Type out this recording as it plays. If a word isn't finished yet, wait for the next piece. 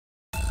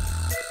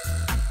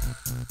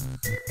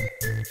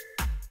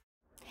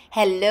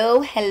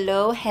Hello,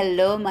 hello,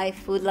 hello, my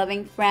food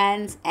loving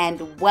friends,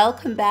 and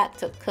welcome back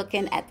to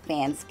Cooking at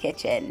Fan's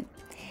Kitchen.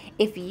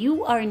 If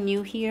you are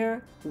new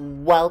here,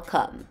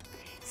 welcome.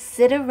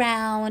 Sit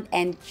around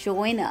and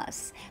join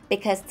us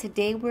because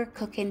today we're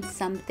cooking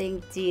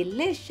something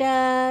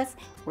delicious.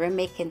 We're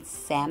making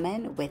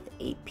salmon with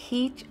a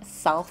peach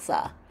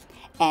salsa.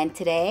 And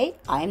today,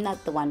 I'm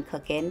not the one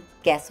cooking.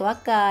 Guess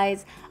what,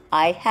 guys?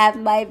 I have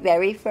my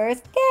very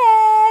first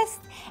guest.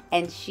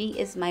 And she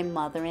is my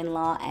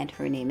mother-in-law, and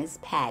her name is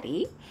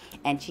Patti.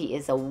 And she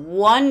is a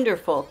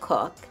wonderful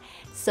cook.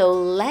 So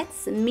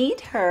let's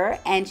meet her,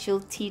 and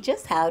she'll teach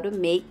us how to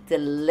make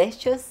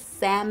delicious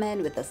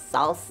salmon with a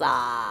salsa.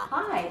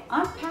 Hi,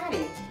 I'm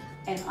Patti,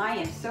 and I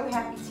am so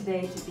happy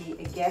today to be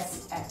a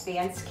guest at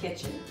Fan's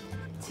Kitchen.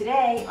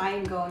 Today, I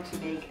am going to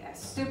make a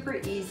super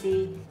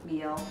easy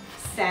meal,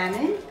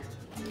 salmon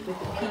with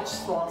a peach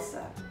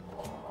salsa.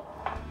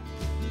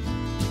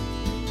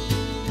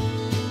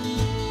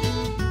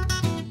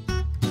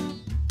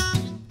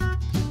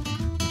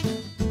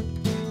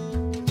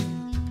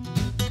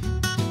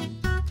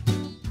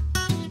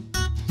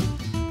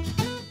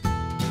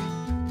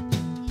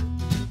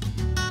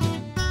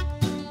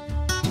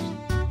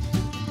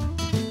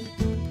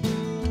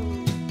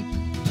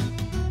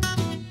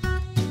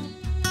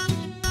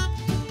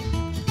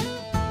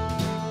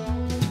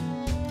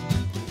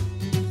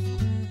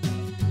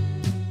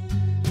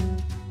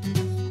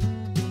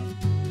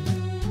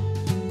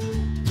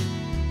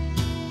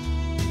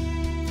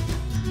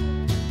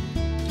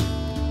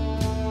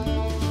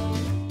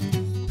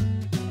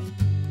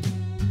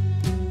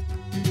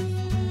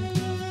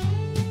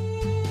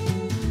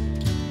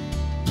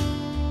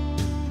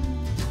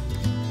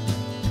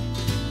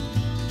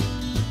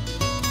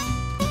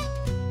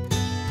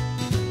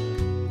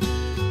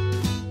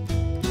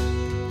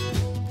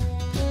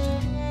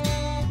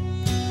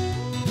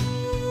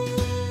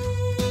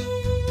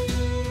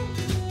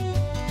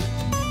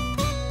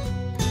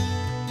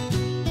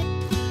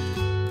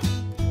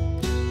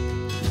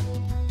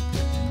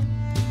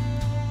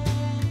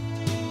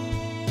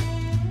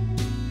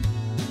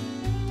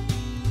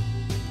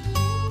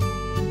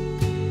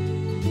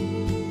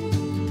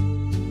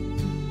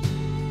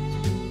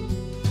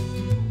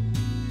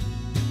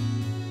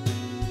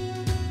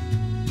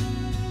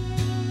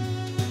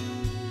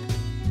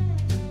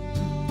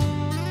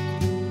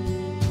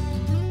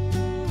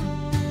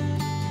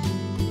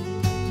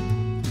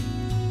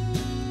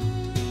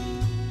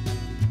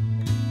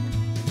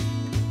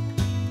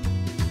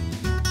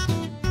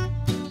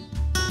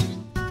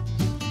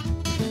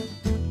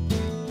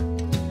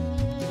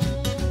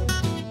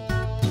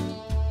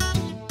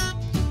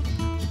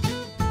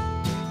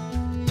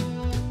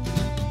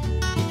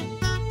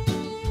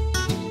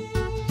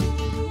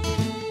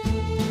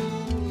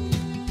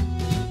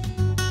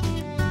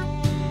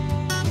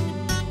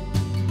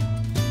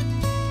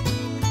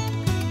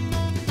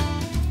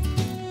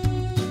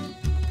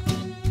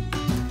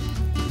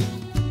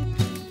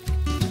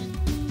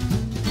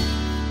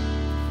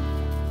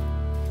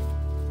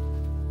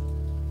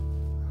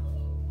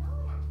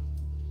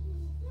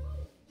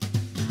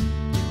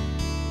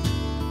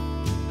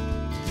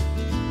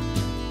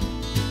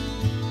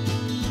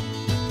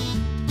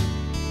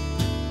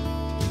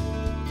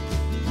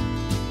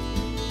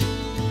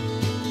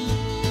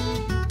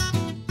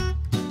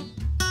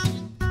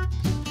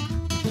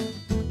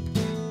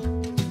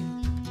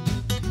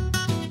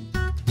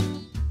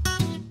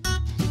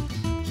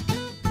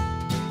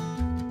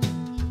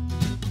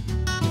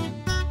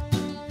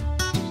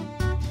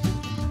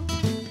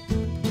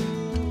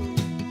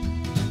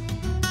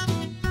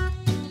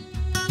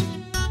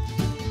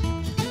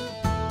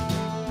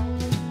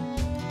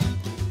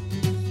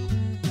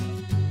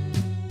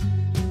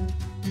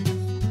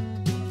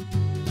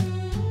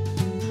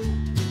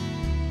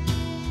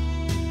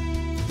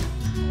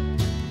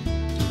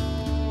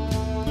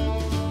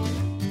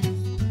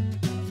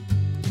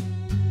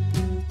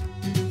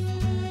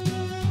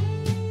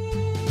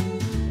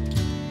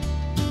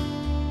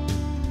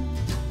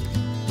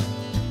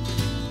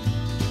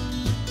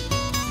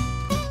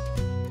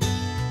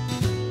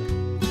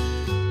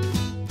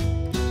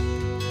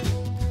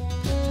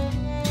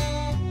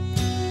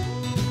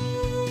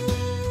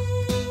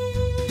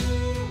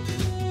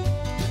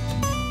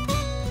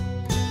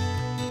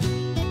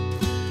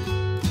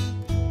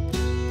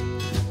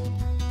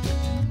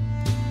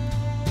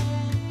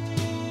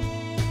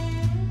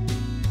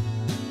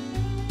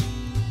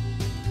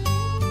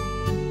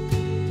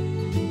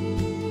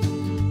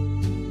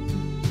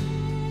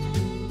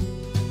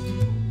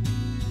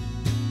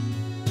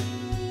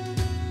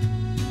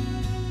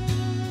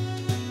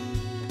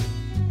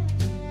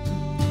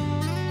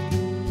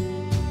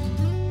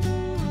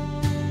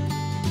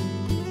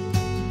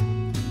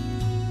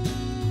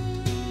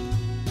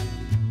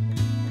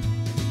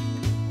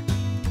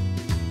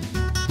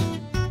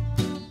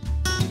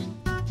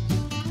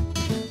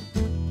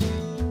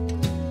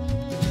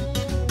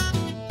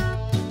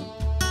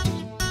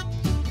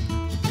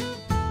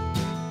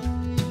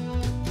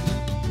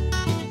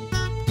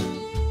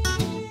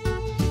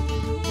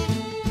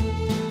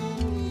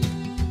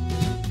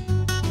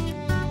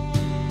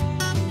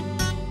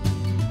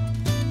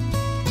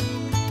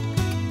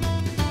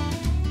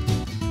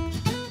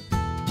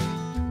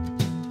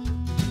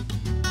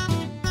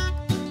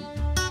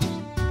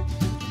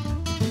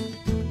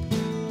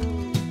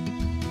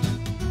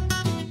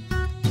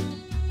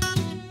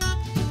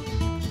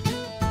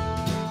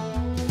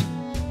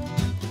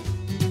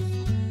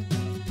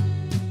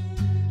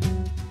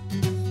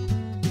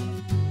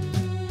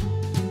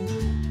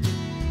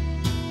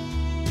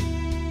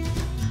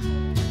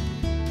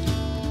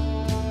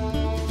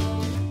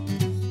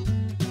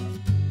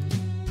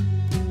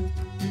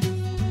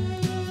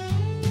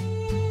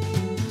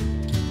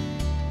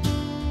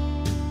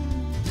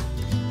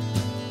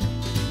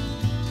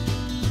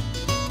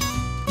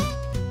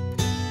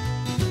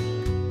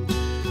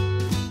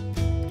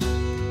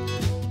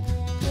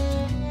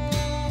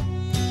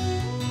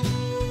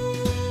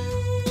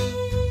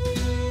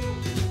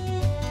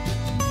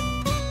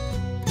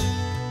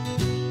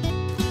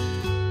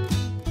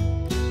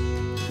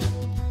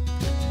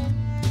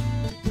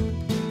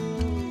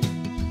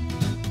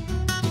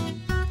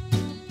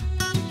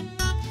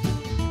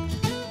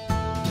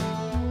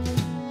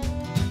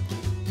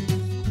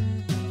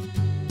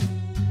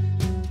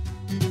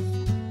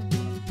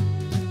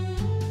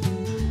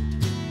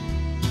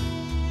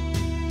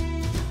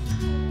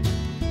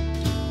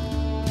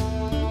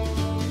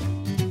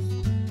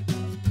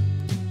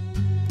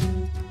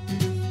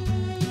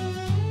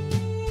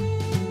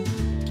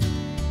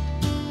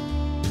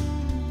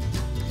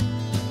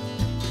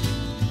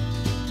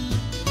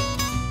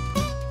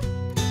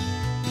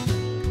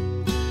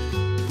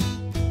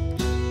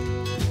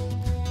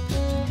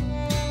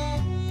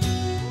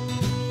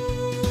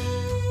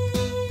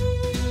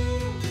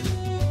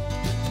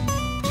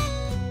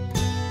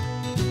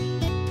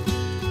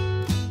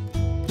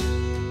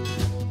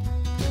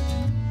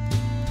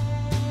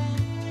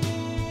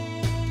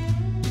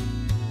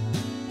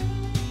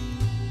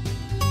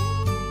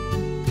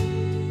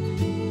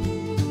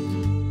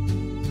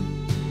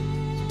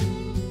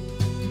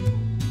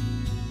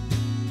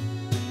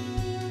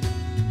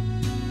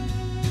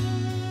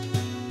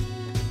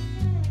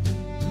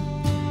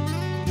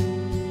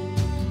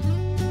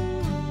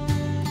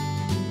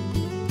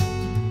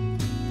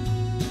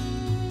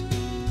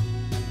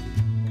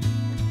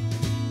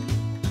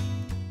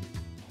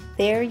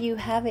 there you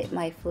have it,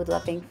 my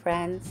food-loving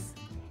friends.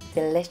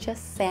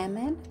 Delicious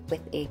salmon with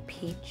a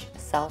peach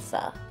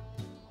salsa.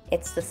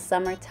 It's the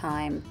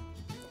summertime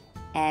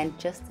and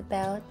just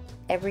about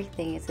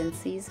everything is in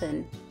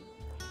season.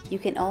 You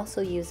can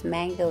also use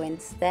mango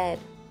instead.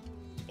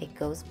 It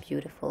goes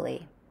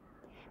beautifully.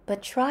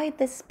 But try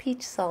this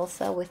peach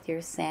salsa with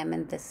your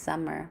salmon this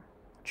summer.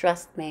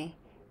 Trust me,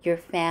 your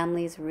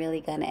family's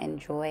really gonna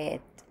enjoy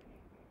it.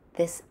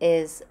 This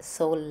is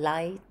so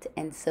light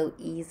and so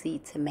easy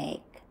to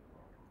make.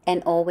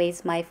 And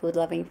always, my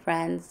food-loving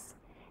friends,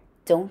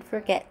 don't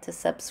forget to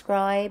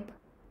subscribe,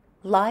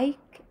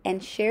 like,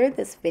 and share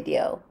this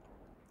video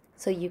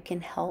so you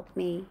can help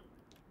me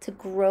to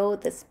grow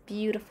this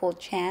beautiful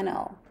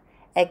channel.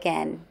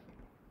 Again,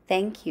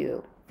 thank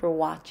you for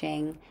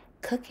watching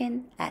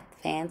Cooking at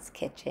Fan's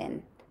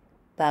Kitchen.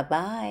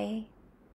 Bye-bye.